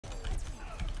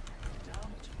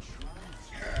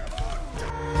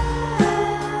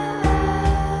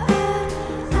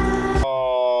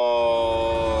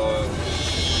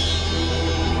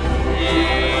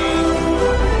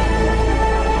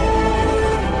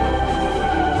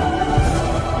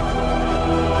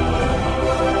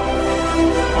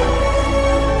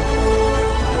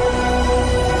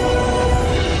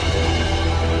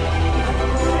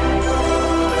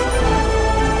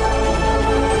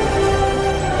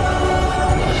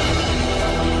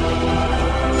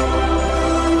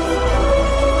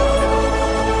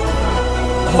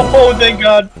Oh, thank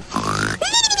God.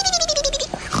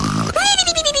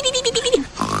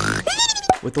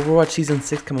 With Overwatch Season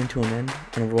 6 coming to an end,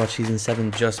 and Overwatch Season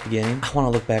 7 just beginning, I want to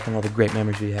look back on all the great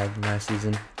memories we had from last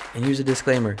season. And here's a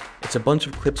disclaimer, it's a bunch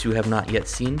of clips you have not yet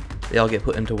seen, they all get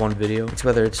put into one video. It's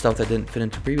whether it's stuff that didn't fit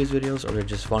into previous videos, or they're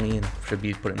just funny and should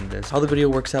be put into this. How the video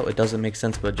works out, it doesn't make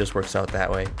sense, but it just works out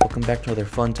that way. Welcome back to another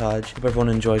Funtage. Hope everyone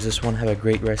enjoys this one, have a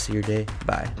great rest of your day,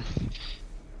 bye.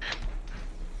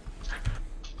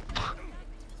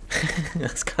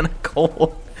 That's kind of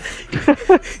cold.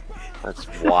 That's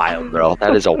wild, bro.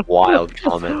 That is a wild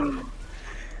comment.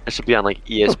 That should be on like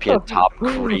ESPN top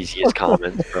craziest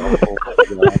comments, bro.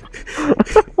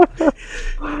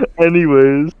 Oh,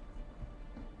 anyways.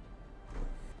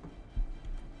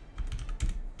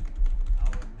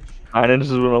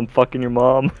 This is when I'm fucking your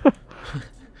mom.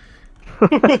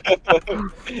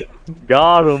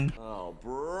 Got him. Oh,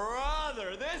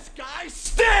 brother, this guy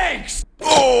stinks!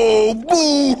 Oh,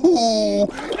 boo-hoo!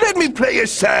 Let me play a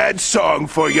sad song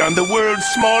for you on the world's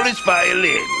smallest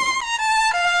violin.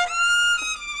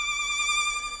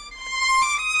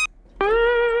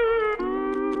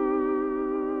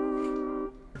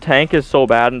 Tank is so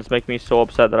bad and it's making me so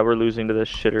upset that we're losing to this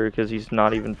shitter because he's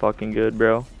not even fucking good,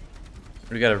 bro.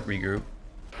 We gotta regroup.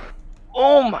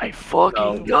 Oh my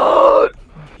fucking god!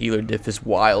 Healer diff is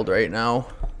wild right now.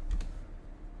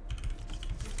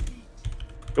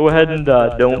 Go ahead and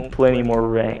don't play any more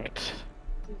ranked.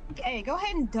 Hey, go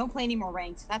ahead and don't play any more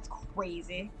ranked. That's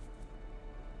crazy.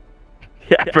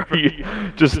 Yeah, bro, you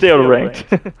just stay out of ranked.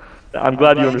 I'm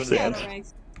glad you understand.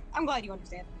 I'm glad you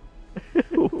understand. Get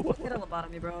a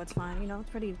lobotomy, bro. It's fine. You know, it's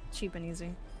pretty cheap and easy.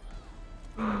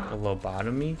 A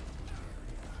lobotomy?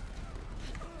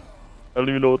 I don't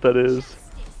even know what that is.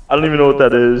 I don't even know what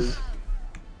that is.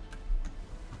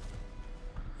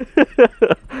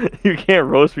 You can't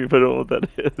roast me if I don't know what that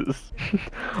is.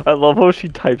 I love how she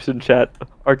types in chat,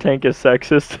 our tank is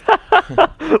sexist.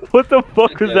 What the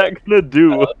fuck was that gonna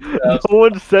do? No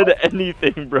one said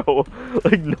anything, bro.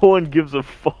 Like, no one gives a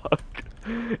fuck.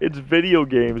 It's video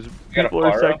games. People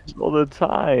are sexist all the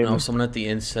time. No, someone at the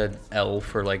end said L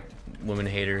for like women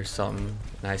haters something,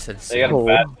 and I said C.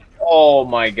 Oh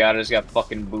my god, I just got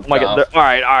fucking booped. Oh my god,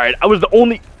 alright. I was the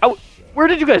only. Where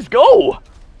did you guys go?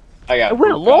 I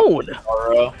went alone.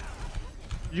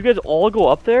 Did you guys all go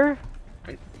up there?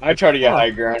 I tried to get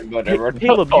high ground, but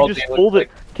Caleb, you just stole the.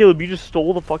 Caleb, you just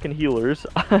stole the fucking healers.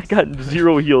 I got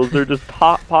 0 heals. They're just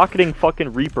pocketing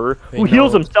fucking Reaper, who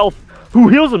heals himself. Who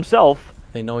heals himself?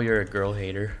 They know you're a girl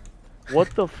hater. What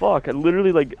the fuck? I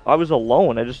literally I was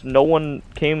alone. No one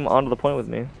came onto the point with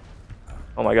me.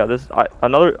 Oh my god,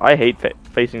 I hate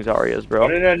facing Zaryas, bro.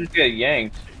 Why did I just get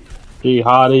yanked? He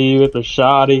hottie with a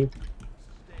shotty.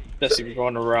 This is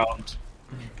going around.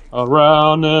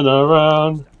 Around and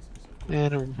around.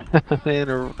 and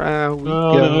around we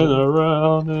go. And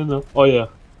around and oh yeah.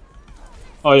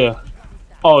 Oh yeah.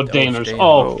 Oh Daners.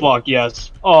 Oh fuck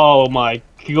yes. Oh my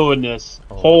goodness.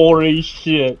 Holy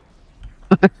shit.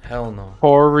 Hell no.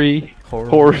 Holy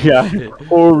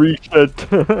shit.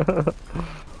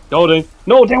 Go Dane.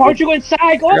 No, Dane, why aren't you go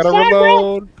inside? Go inside,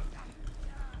 bro.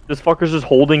 This fucker's just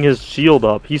holding his shield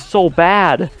up. He's so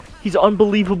bad. He's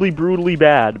unbelievably brutally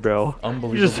bad, bro.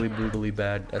 Unbelievably brutally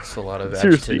bad. That's a lot of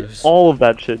seriously, adjectives. all of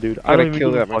that shit, dude. I don't even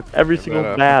kill give a fuck. Every single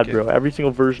bad, bro. Every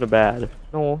single version of bad.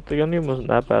 No, the Gundium wasn't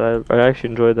that bad. I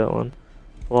actually enjoyed that one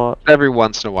a lot. Every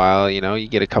once in a while, you know, you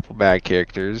get a couple bad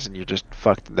characters and you're just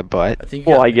fucked in the butt.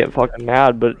 I get fucking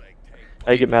mad, but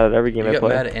I get mad at every game I play. You got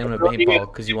mad at Anima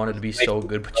Paintball because you wanted to be so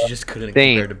good, but you just couldn't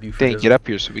compare to Buford. Dang, get up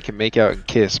here so we can make out and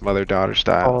kiss mother-daughter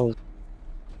style.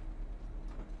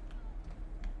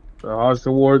 So how's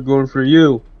the war going for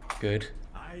you? Good.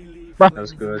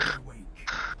 That's good.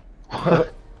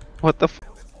 What the f?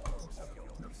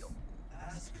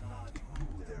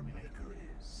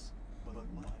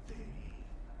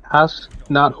 Ask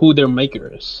not who their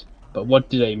maker is, but what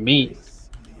do they mean?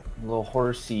 Little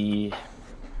horsey.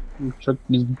 Chuck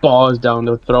these balls down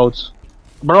their throats.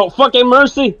 Bro, fucking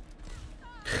mercy!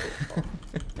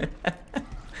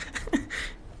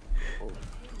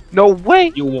 No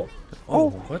way! You won't. Oh,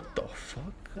 what the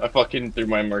fuck? I fucking threw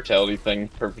my mortality thing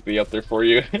perfectly up there for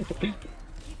you.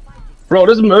 Bro,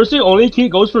 this mercy only key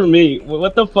goes for me.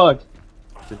 What the fuck?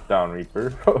 Sit down,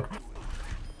 Reaper.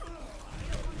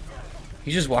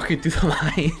 He's just walking through the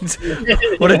lines.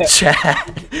 What a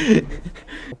chat.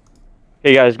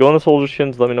 Hey guys, go on the soldier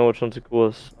skins. Let me know which one's the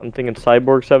coolest. I'm thinking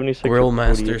Cyborg 76. Grill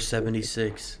Master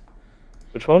 76.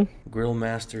 Which one? Grill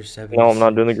Master 76. No, I'm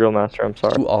not doing the Grill Master. I'm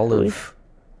sorry. Ooh, olive.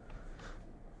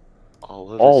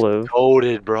 Olive. Olive.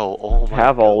 Goated, bro. Oh my.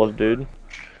 Have olive, dude.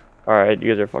 Alright,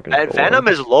 you guys are fucking. And Venom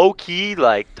is low key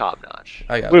like top notch.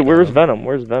 I got Wait, where's Venom?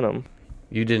 Where's Venom?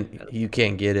 You didn't. You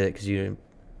can't get it because you didn't.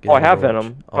 Get Oh, I it have Overwatch.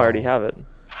 Venom. I already have it.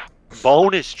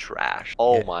 Bone is trash.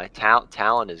 Oh Yeah. my,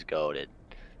 Talon is goated.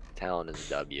 Talon is a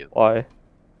W. Why?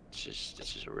 It's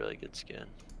just a really good skin.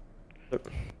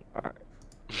 Alright.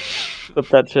 Flip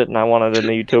that shit, and I wanted in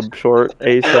the YouTube short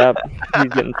ASAP.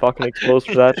 He's getting fucking exposed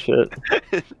for that shit.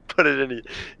 Put it in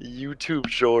a YouTube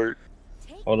short.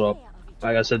 Hold up.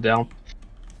 I gotta sit down.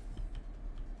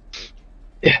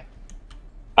 Yeah.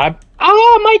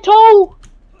 My toe!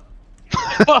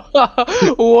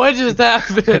 What just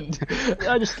happened?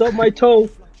 I just stubbed my toe.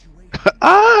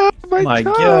 My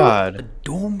god.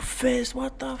 Doom Fist,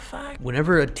 what the fuck?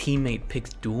 Whenever a teammate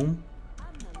picks Doom,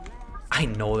 I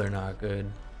know they're not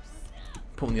good.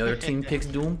 But when the other team picks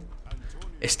Doom,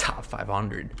 it's top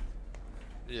 500.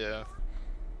 Yeah.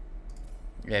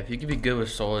 Yeah, if you can be good with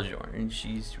Solar Orange,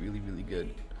 she's really, really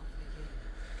good.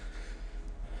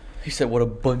 He said, what a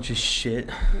bunch of shit.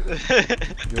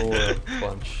 You're a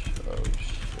bunch of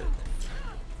shit.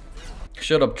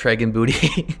 Shut up, Tregan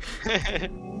Booty.